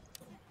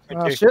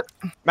 Oh shit.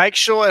 Make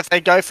sure if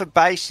they go for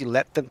base, you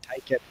let them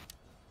take it.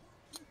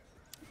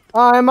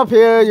 I'm up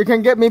here. You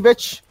can get me,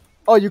 bitch.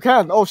 Oh, you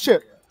can. Oh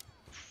shit.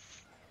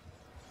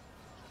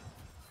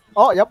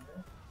 Oh, yep.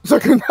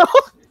 Second now.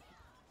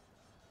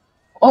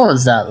 Oh,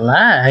 is that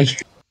lag?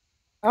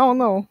 I don't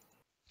know.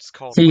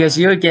 So you guys,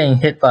 you're getting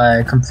hit by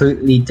a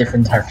completely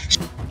different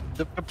direction.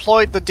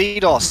 Deployed the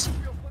DDoS.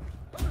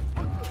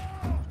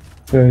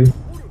 True.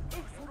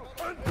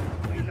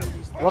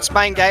 What's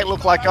main gate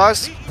look like,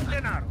 guys?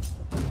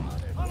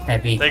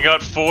 Heavy. They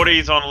got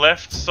 40s on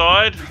left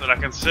side that I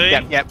can see.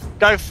 Yep.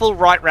 Go full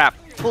right wrap.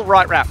 Full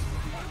right wrap.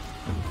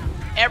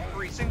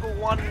 Every single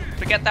one,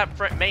 forget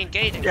that main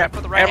gate and go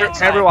for the right hand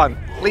side. Everyone,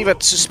 leave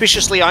it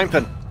suspiciously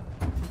open.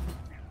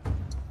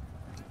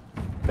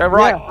 Go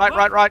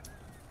right, right.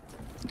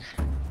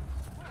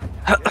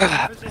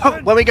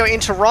 When we go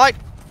into right,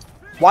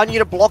 one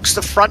unit blocks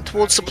the front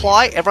towards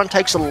supply, everyone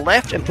takes a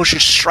left and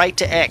pushes straight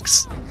to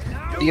X.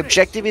 The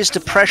objective is to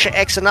pressure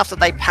X enough that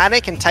they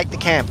panic and take the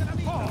camp.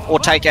 Or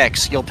take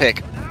X, you'll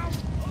pick.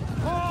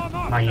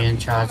 My unit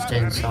charged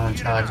in, someone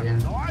charged in.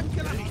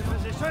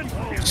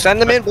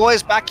 Send them in,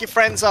 boys, back your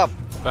friends up.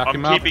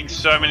 I'm keeping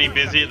so many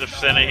busy at the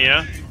center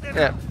here.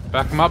 Yeah.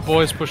 Back them up,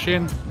 boys, push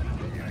in.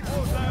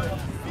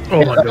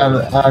 Oh my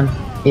god. I'm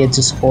here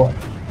to support.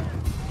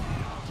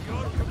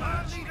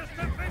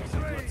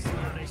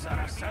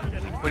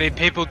 We need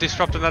people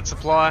disrupting that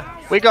supply.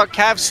 We got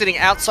Cav sitting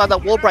outside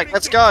that wall break.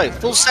 Let's go.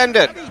 Full send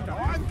it.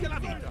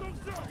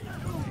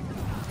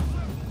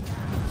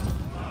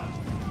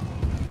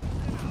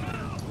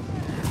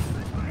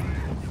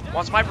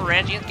 Once my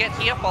Varangians get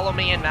here, follow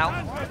me in now.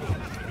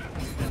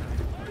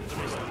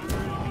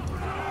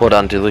 Well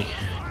done, Dilly.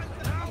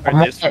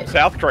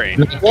 South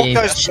Korean.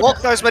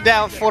 Walk those men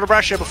down for the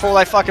Brasher before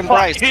they fucking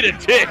brace. Hit a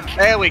dick.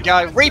 There we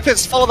go.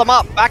 Reapers, follow them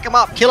up. Back them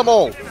up. Kill them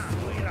all.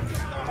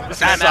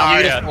 That's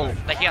beautiful.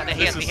 They're here, they're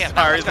here.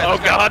 Oh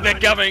god, they're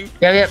coming.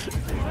 Yep.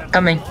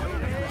 Coming.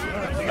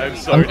 I'm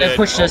so I'm dead. gonna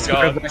push this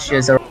God.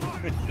 bushes.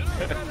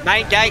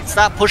 Main gate,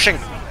 start pushing.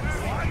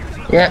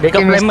 Yeah, They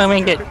got blame my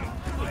main gate.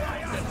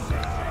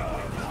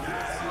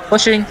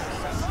 Pushing.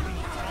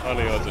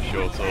 Only odds a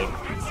short sword.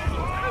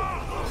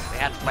 They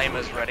had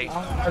flamers ready.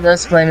 Oh,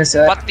 that's flamers.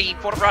 But the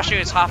Port of Russia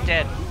is half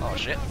dead. Oh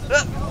shit.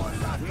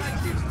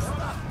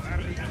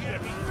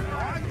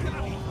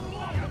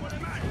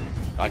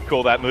 I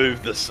call that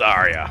move the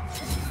Saria.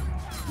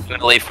 I'm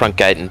gonna leave front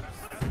gate and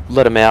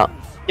let him out.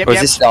 Yep, or is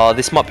this? Oh,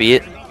 this might be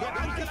it.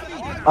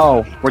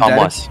 Oh, we're dead.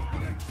 Time-wise.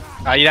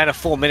 You don't have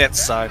 4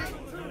 minutes, so.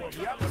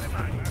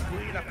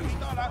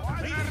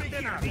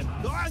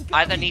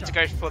 Either need to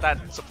go for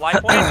that supply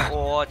point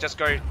or just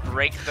go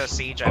break the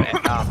siege and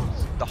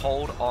the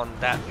hold on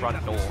that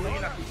front door.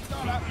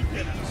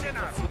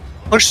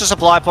 Push the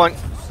supply point.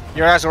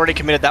 Your guys already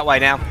committed that way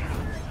now.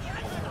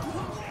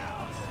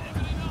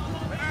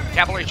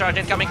 Cavalry charge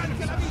incoming.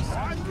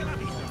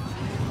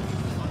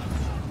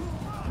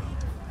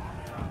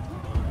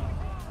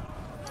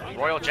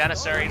 Royal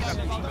Janissaries.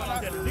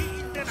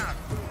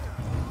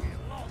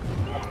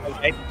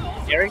 Okay,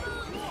 Gary?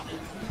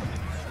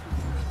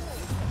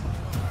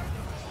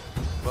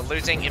 We're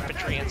losing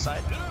infantry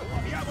inside.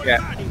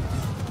 Yeah.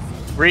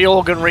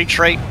 Reorg and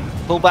retreat.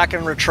 Pull back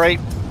and retreat.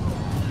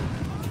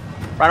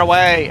 Run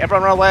away.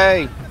 Everyone run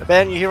away.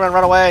 Ben, you hear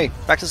run away.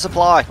 Back to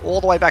supply.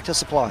 All the way back to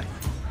supply.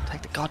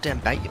 Take the goddamn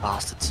bait, you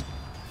bastards.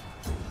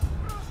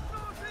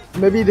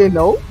 Maybe they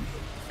know.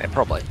 Yeah,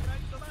 probably.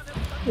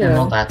 They're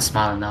not that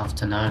smart enough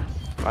to know.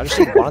 I just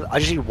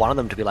need one of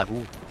them to be like,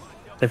 ooh.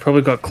 They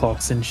probably got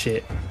clocks and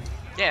shit.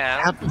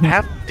 Yeah.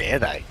 How dare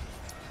they?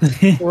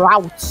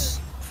 Routes.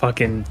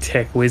 Fucking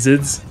tech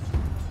wizards.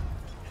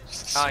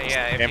 Oh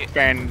yeah. If you,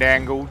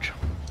 Fandangled.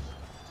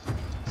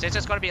 since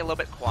it's going to be a little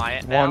bit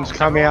quiet now. One's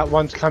come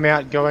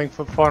out, going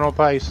for final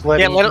base. Let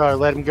him go,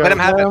 let him go. Let him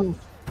have it.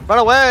 Run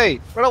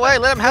away! Run away!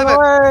 Let him have it!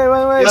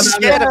 Run away! You're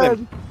scared of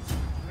him.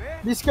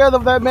 Be scared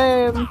of that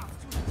man.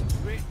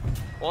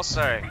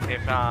 Also,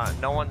 if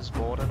no one's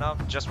bored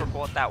enough, just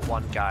report that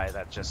one guy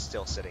that's just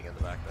still sitting in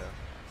the back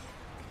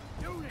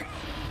there.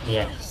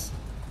 Yes.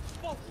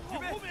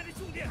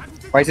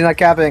 Why is he not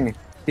capping?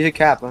 He's a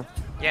cap, huh?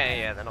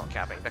 Yeah, they're not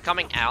capping. They're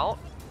coming out.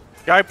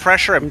 Go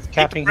pressure him. He's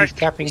capping, he's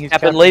capping, he's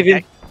Cap and capping. leave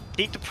him.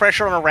 Keep the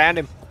pressure on around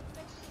him.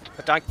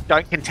 But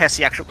don't contest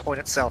the actual point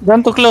itself.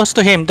 Don't too close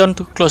to him. Don't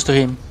too close to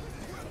him.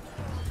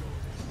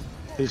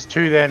 There's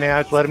two there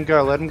now. Let him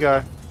go, let him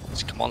go.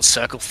 Just come on,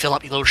 circle. Fill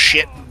up, you little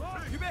shit.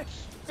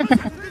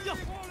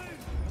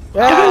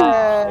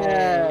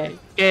 Yeah.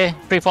 Okay,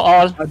 free for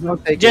all.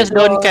 Just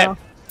don't cap.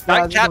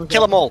 Don't cap.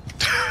 Kill them all.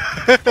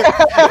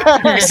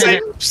 we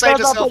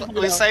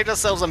saved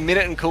ourselves a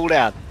minute and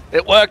cooldown.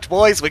 It worked,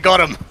 boys. We got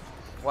him.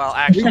 Well,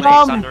 actually,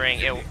 Thundering,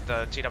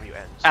 the TW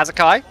ends.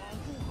 Azzakye,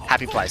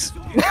 happy place.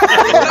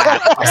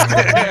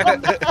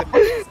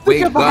 We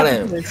got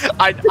him.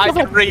 I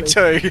can read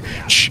too.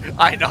 Shh,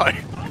 I know.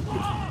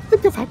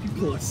 think of happy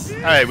place.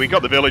 Hey, we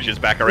got the villagers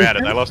back around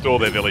and they lost all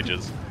their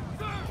villagers.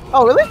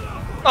 Oh, really?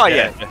 Oh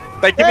yeah,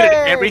 they committed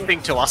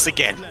everything to us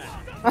again.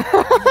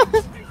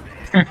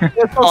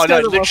 Oh no,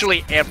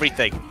 literally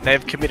everything.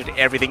 They've committed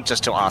everything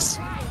just to us.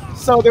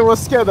 So they were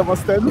scared of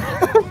us then.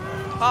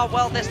 Oh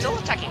well, they're still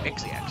attacking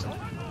Pixie actually.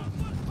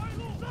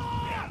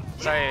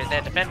 So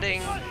they're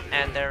defending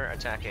and they're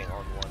attacking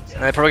on one side.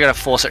 And they're probably gonna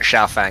force it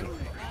Xiaofang.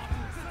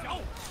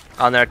 Oh,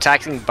 and they're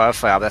attacking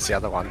Bofei, that's the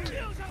other one.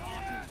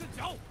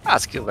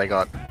 That's good, they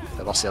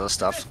lost the other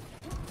stuff.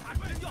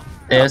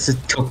 There's a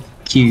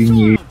Tokyo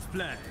New,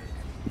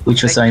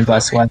 which was owned by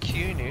Swag.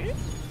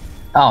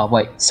 Oh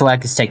wait,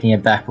 Swag is taking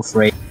it back for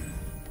free.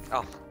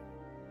 Oh.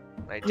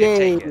 They did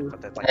take it,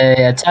 but they're like...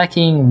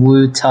 Attacking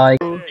Wu Tai.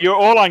 You're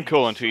all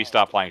uncool until you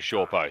start playing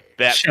Shortbow.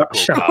 That's the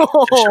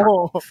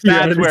cool part.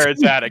 Yeah, That's where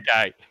it's at,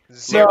 okay?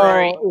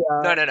 Zero.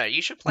 No.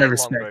 You should play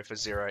Longbow for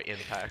 0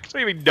 impact. What do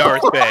you mean, no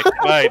respect?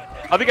 Mate,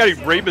 I think only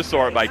Reba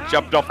saw it, mate.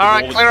 Jumped off the wall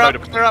and clear showed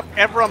up, clear up.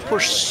 Everyone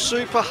push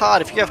super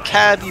hard. If you have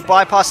Cav, you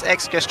bypass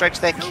X, go straight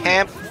to their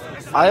camp.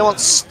 I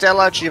want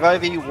Stella,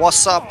 Givovi,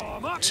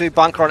 Wassup to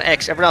bunker on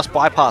X. Everyone else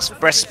bypass.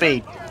 Breast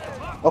speed.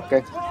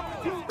 Okay.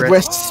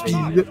 Breast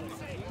speed.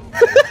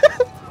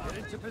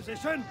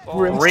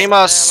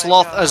 Rima,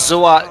 Sloth,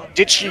 Azua,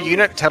 ditch your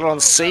unit, tell it on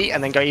C,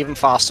 and then go even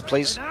faster,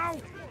 please.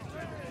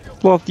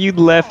 Sloth, you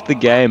left the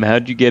game.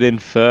 How'd you get in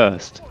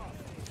first?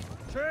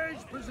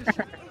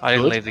 I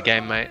didn't leave the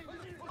game, mate.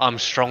 I'm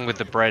strong with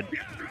the bread.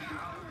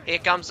 Here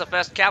comes the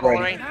first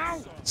cavalry.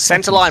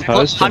 Center line,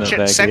 punch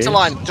it, center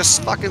line,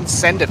 just fucking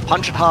send it,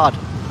 punch it hard.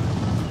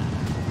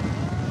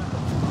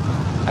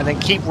 And then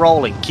keep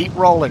rolling, keep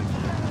rolling.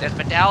 There's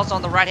Vidal's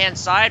on the right hand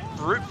side,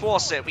 brute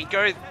force it. We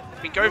go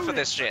for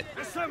this shit.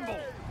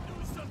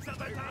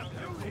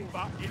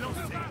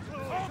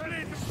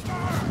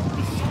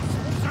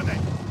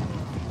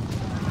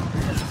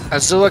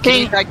 Azua,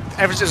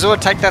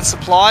 Azua, take that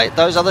supply.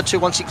 Those other two,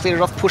 once you clear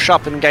it off, push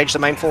up and engage the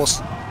main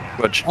force.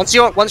 Good. Once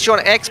you're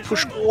on X,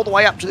 push all the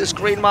way up to this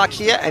green mark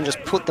here and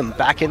just put them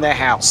back in their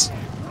house.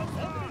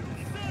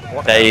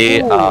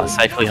 They are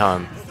safely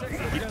home.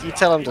 You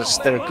tell them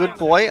they're a good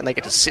boy and they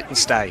get to sit and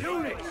stay.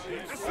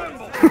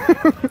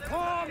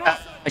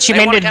 She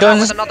meant it,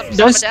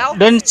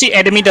 don't sit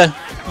at the middle.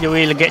 You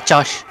will get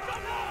charged.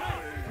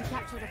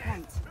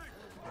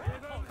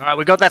 Alright,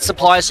 we got that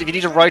supply, so if you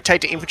need to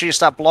rotate to infantry to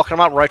start blocking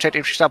them up, rotate to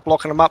infantry to start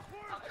blocking them up.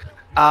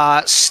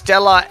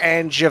 Stella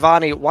and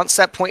Giovanni, once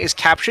that point is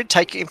captured,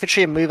 take your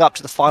infantry and move up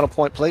to the final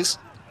point, please.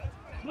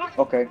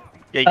 Okay.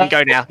 Yeah, you can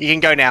go now. You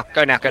can go now.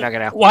 Go now, go now, go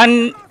now.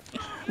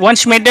 One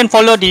Schmidt, then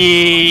follow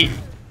the...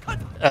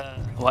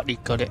 what do you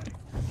call it?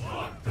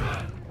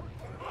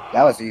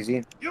 That was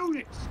easy.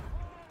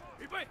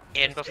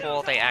 In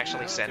before they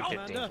actually send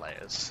 15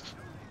 players.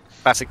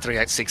 Classic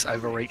 386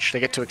 overreach. They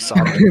get too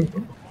excited.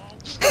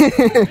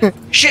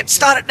 Shit,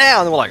 start it now!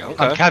 And then we're like,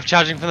 okay. I'm Cav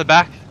charging from the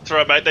back. That's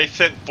right, mate. They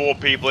sent 4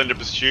 people in to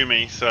pursue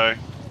me, so...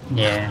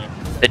 Yeah.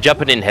 They're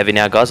jumping in heavy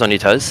now, guys, on your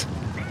toes.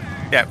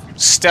 Yeah,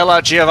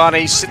 Stella,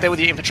 Giovanni, sit there with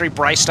your infantry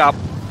braced up.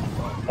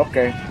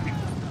 Okay.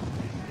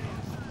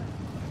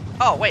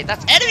 Oh wait,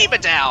 that's enemy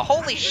Vidal!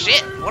 Holy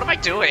shit! What am I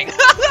doing?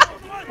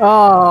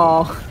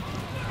 Oh.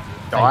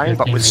 Dying,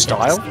 but with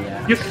style.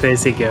 You're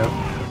crazy, girl.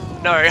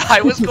 No, I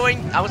was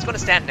going to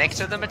stand next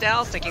to the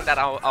Vidals, thinking that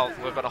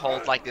we're gonna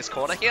hold like this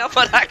corner here,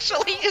 but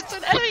actually it's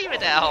an enemy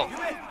Vidal.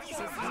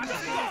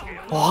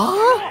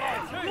 What?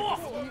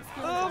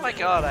 Oh my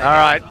god.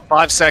 Alright,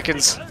 5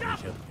 seconds.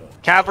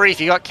 Cavalry, if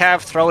you got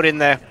Cav, throw it in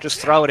there. Just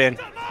throw it in.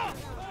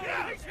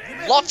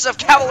 Lots of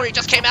cavalry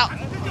just came out!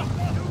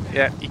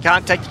 Yeah, you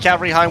can't take your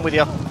cavalry home with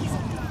you.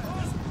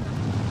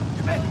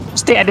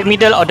 Stay at the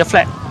middle or the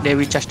flat. They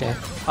will just there.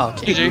 Oh,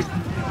 okay.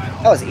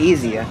 That was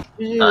easier.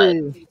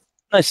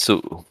 Nice.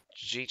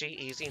 GG,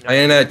 easy. No. I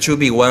am a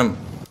 2v1.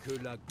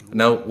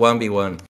 No, 1v1.